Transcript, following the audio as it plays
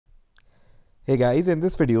Hey guys, in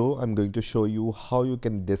this video I'm going to show you how you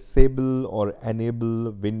can disable or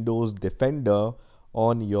enable Windows Defender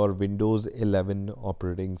on your Windows 11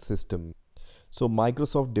 operating system. So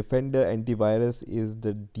Microsoft Defender Antivirus is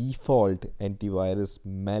the default antivirus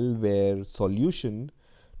malware solution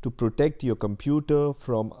to protect your computer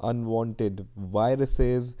from unwanted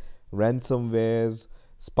viruses, ransomwares,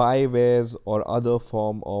 spywares or other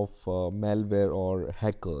form of malware or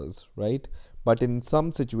hackers, right? But in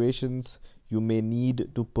some situations you may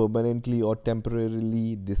need to permanently or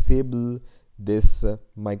temporarily disable this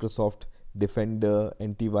Microsoft Defender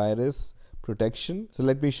antivirus protection. So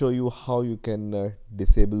let me show you how you can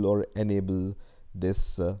disable or enable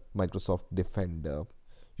this Microsoft Defender.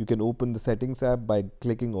 You can open the settings app by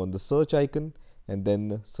clicking on the search icon and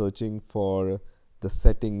then searching for the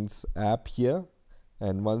settings app here.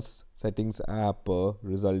 And once settings app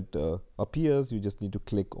result appears, you just need to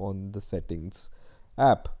click on the settings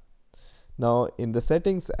app. Now in the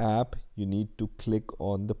settings app, you need to click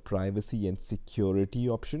on the privacy and security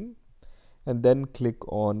option and then click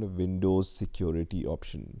on Windows security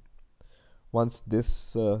option. Once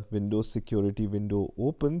this Windows security window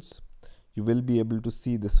opens, you will be able to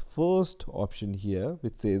see this first option here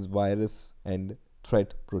which says virus and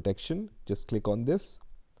threat protection. Just click on this.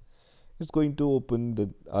 It's going to open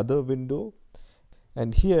the other window,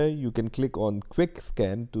 and here you can click on quick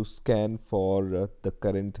scan to scan for the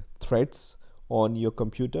current threats on your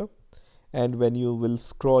computer. And when you will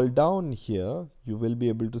scroll down here, you will be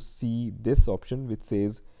able to see this option which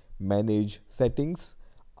says manage settings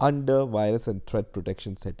under virus and threat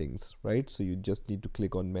protection settings, right? So you just need to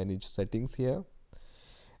click on manage settings here,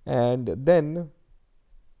 and then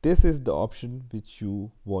this is the option which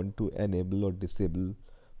you want to enable or disable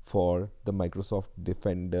for the Microsoft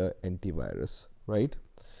Defender antivirus, right?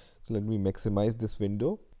 So let me maximize this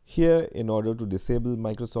window. Here, in order to disable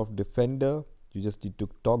Microsoft Defender, you just need to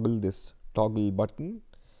toggle this toggle button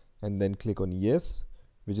and then click on yes,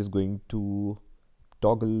 which is going to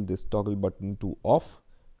toggle this toggle button to off,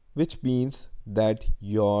 which means that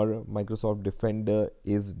your Microsoft Defender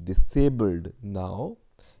is disabled now.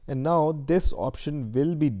 And now this option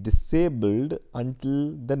will be disabled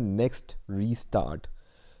until the next restart.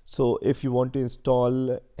 So if you want to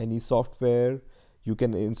install any software, you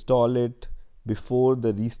can install it before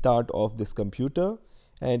the restart of this computer,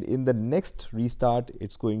 and in the next restart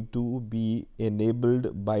it's going to be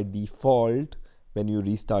enabled by default when you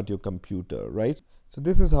restart your computer, right? So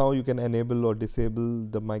this is how you can enable or disable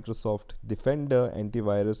the Microsoft Defender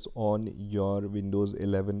antivirus on your Windows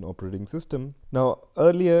 11 operating system. Now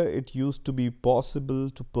earlier it used to be possible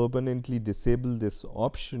to permanently disable this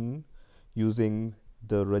option using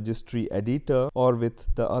the registry editor or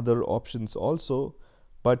with the other options also,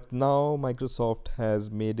 but now Microsoft has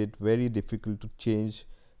made it very difficult to change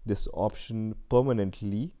this option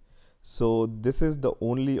permanently. So this is the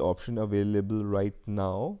only option available right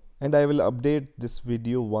now, and I will update this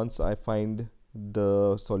video once I find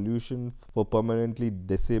the solution for permanently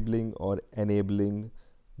disabling or enabling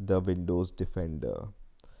the Windows Defender.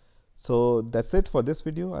 So that's it for this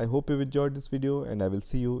video. I hope you enjoyed this video, and I will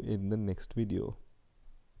see you in the next video.